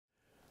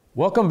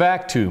Welcome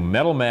back to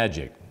Metal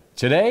Magic.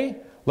 Today,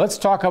 let's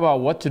talk about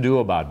what to do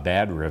about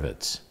bad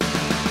rivets.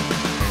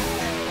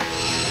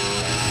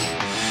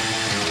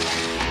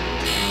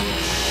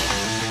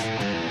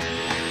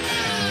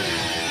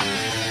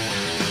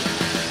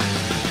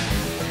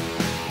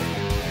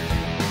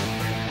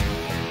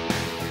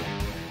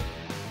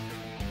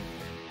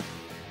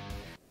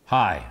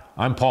 Hi,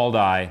 I'm Paul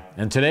Dye,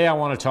 and today I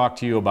want to talk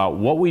to you about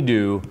what we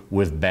do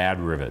with bad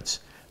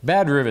rivets.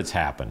 Bad rivets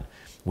happen.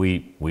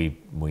 We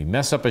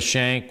mess up a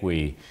shank,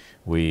 we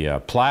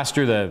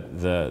plaster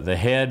the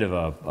head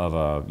of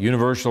a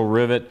universal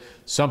rivet,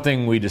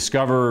 something we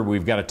discover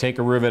we've got to take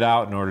a rivet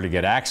out in order to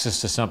get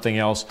access to something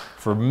else.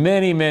 For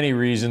many, many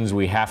reasons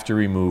we have to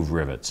remove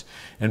rivets.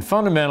 And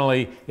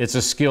fundamentally, it's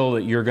a skill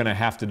that you're going to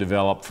have to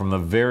develop from the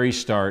very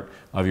start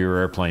of your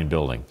airplane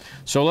building.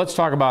 So let's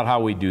talk about how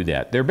we do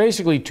that. There are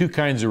basically two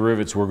kinds of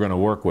rivets we're going to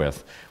work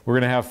with. We're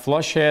going to have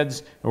flush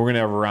heads and we're going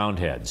to have round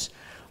heads.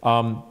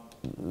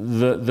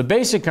 The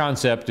basic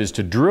concept is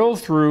to drill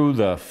through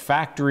the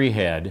factory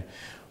head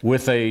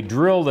with a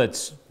drill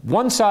that's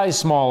one size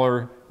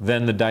smaller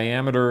than the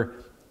diameter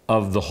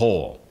of the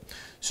hole.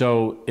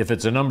 So if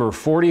it's a number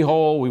 40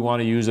 hole, we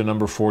want to use a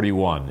number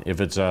 41. If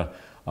it's a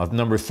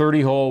number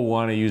 30 hole, we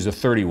want to use a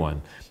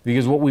 31.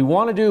 Because what we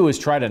want to do is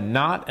try to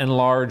not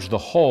enlarge the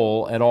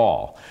hole at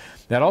all.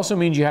 That also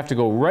means you have to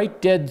go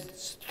right dead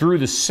through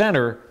the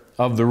center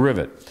of the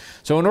rivet.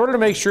 So in order to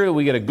make sure that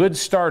we get a good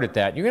start at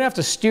that, you're going to have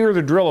to steer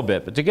the drill a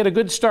bit, but to get a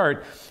good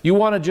start, you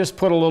want to just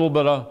put a little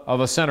bit of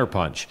a center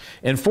punch.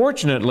 And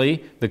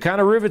fortunately, the kind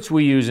of rivets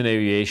we use in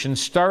aviation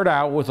start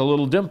out with a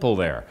little dimple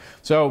there.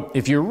 So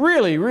if you're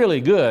really,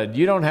 really good,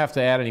 you don't have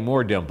to add any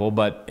more dimple,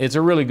 but it's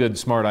a really good,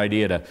 smart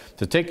idea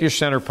to take your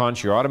center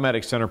punch, your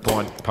automatic center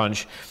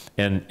punch,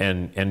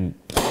 and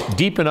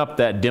deepen up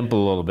that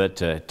dimple a little bit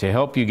to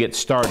help you get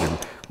started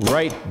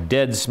right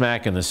dead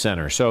smack in the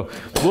center. So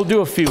we'll do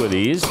a few of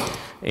these.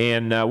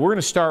 And we're going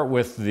to start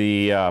with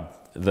the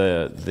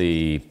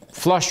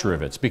flush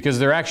rivets because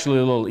they're actually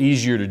a little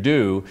easier to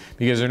do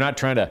because they're not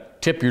trying to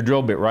tip your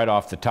drill bit right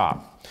off the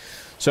top.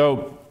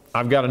 So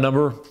I've got a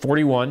number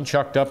 41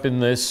 chucked up in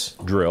this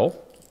drill.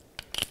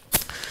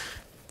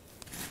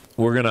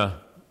 We're going to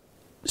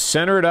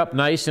center it up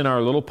nice in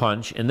our little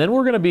punch, and then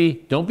we're going to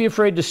don't be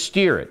afraid to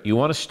steer it. You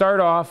want to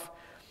start off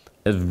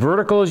as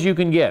vertical as you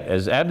can get,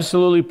 as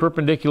absolutely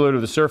perpendicular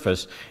to the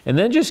surface, and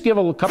then just give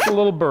a couple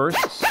little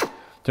bursts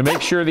to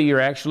make sure that you're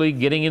actually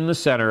getting in the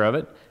center of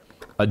it.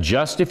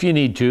 Adjust if you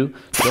need to.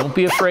 Don't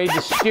be afraid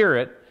to steer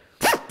it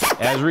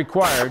as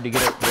required to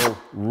get it go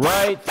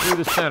right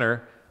through the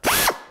center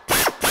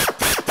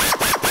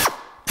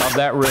of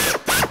that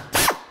rivet.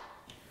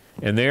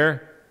 And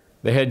there,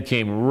 the head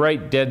came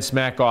right dead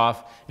smack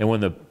off, and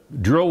when the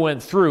drill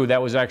went through,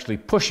 that was actually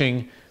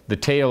pushing the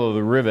tail of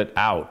the rivet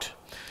out.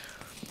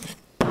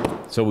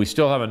 So we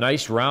still have a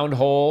nice round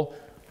hole,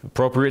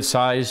 appropriate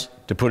size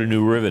to put a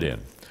new rivet in.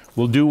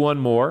 We'll do one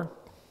more.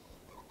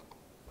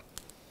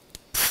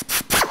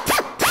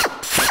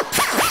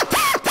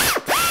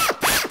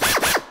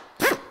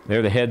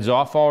 There, the head's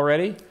off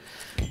already.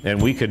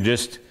 And we could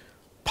just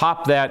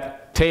pop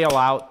that tail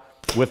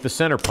out with the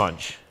center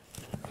punch.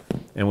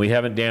 And we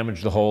haven't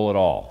damaged the hole at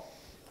all.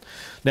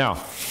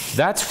 Now,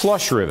 that's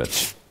flush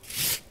rivets.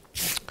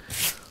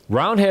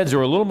 Round heads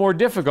are a little more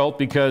difficult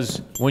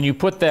because when you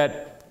put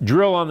that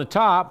drill on the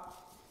top,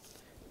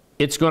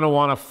 it's going to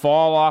want to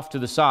fall off to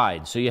the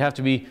side. So you have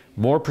to be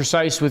more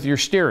precise with your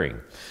steering.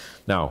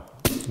 Now,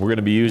 we're going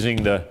to be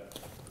using the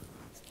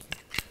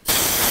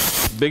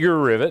bigger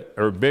rivet,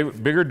 or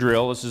bigger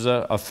drill. This is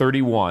a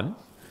 31.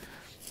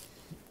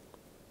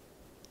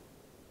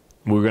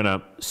 We're going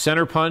to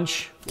center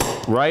punch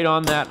right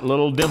on that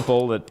little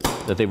dimple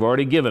that they've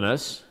already given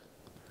us.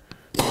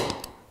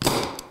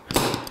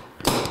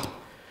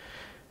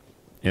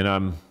 And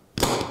I'm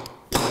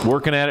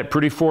working at it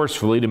pretty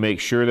forcefully to make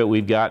sure that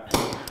we've got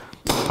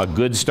a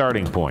good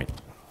starting point.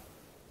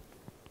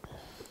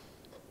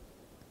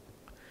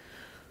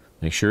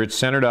 Make sure it's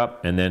centered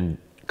up, and then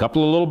a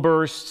couple of little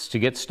bursts to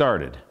get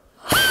started.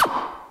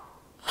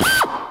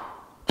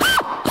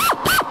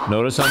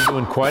 Notice I'm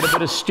doing quite a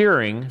bit of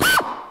steering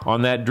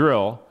on that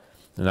drill,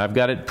 and I've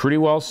got it pretty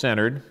well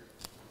centered.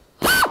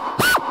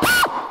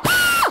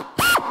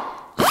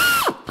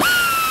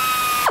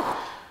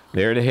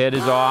 There, the head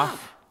is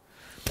off,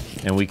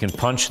 and we can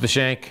punch the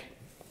shank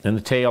and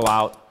the tail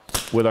out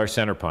with our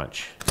center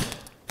punch.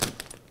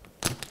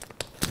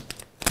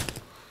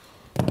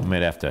 I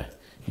might have to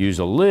use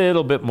a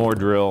little bit more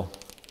drill.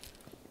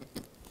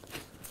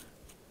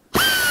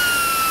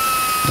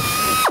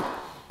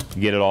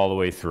 Get it all the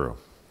way through.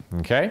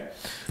 Okay?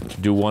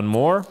 Do one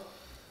more.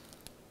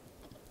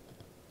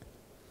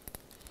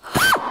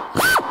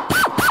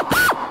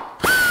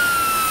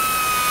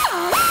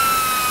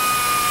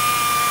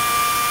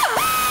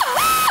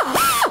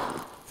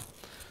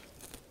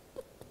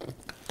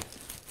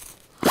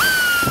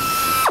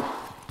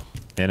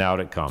 And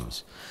out it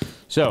comes.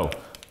 So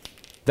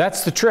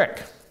that's the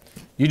trick.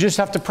 You just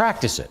have to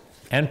practice it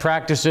and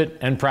practice it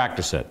and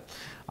practice it.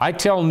 I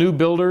tell new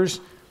builders,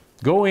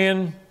 go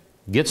in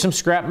Get some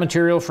scrap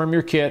material from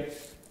your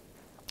kit.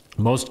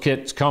 Most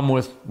kits come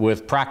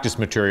with practice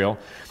material,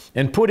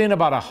 and put in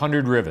about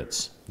 100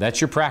 rivets.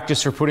 That's your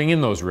practice for putting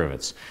in those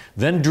rivets.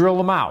 Then drill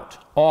them out,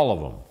 all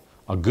of them,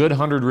 a good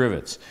 100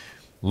 rivets.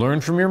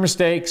 Learn from your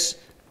mistakes,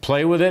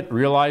 play with it,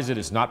 realize that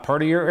it's not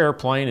part of your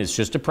airplane, it's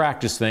just a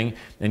practice thing,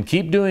 and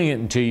keep doing it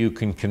until you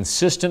can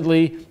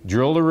consistently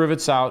drill the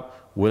rivets out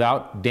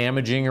without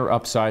damaging or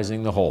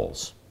upsizing the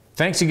holes.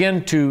 Thanks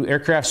again to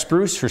Aircraft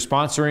Spruce for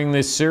sponsoring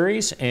this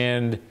series,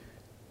 and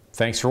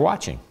thanks for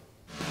watching.